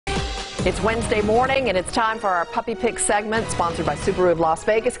It's Wednesday morning, and it's time for our Puppy Pick segment, sponsored by Subaru of Las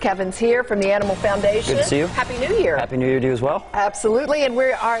Vegas. Kevin's here from the Animal Foundation. Good to see you. Happy New Year. Happy New Year to you as well. Absolutely, and we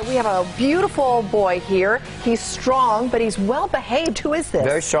have a beautiful boy here. He's strong, but he's well-behaved. Who is this?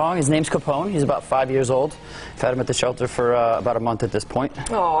 Very strong. His name's Capone. He's about 5 years old. I've had him at the shelter for about a month at this point.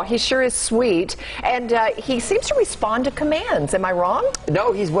 Oh, he sure is sweet, and he seems to respond to commands. Am I wrong?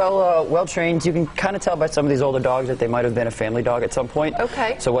 No, he's well trained. You can kind of tell by some of these older dogs that they might have been a family dog at some point.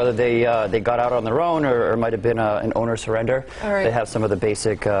 Okay. So whether they got out on their own or might have been an owner surrender, right. They have some of the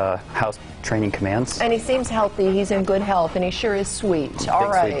basic house training commands. And he seems healthy. He's in good health, and he sure is sweet. All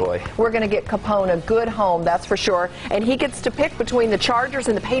right. Sweet boy. We're going to get Capone a good home, that's for sure. And he gets to pick between the Chargers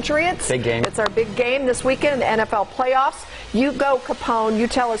and the Patriots. Big game. It's our big game this weekend in the NFL playoffs. You go, Capone. You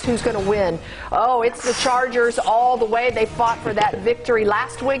tell us who's going to win. Oh, it's the Chargers all the way. They fought for that victory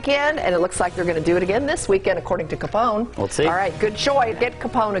last weekend, and it looks like they're going to do it again this weekend, according to Capone. We'll see. All right, good choice. Get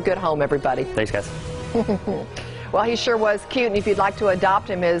Capone a good home, everybody. Thanks, guys. Well, he sure was cute, and if you'd like to adopt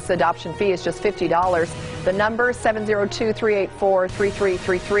him, his adoption fee is just $50. The number,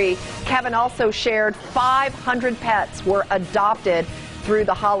 702-384-3333. Kevin also shared 500 pets were adopted through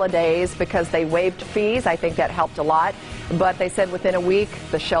the holidays because they waived fees. I think that helped a lot. But they said within a week,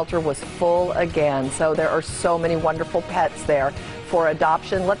 the shelter was full again. So there are so many wonderful pets there for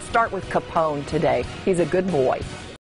adoption. Let's start with Capone today. He's a good boy.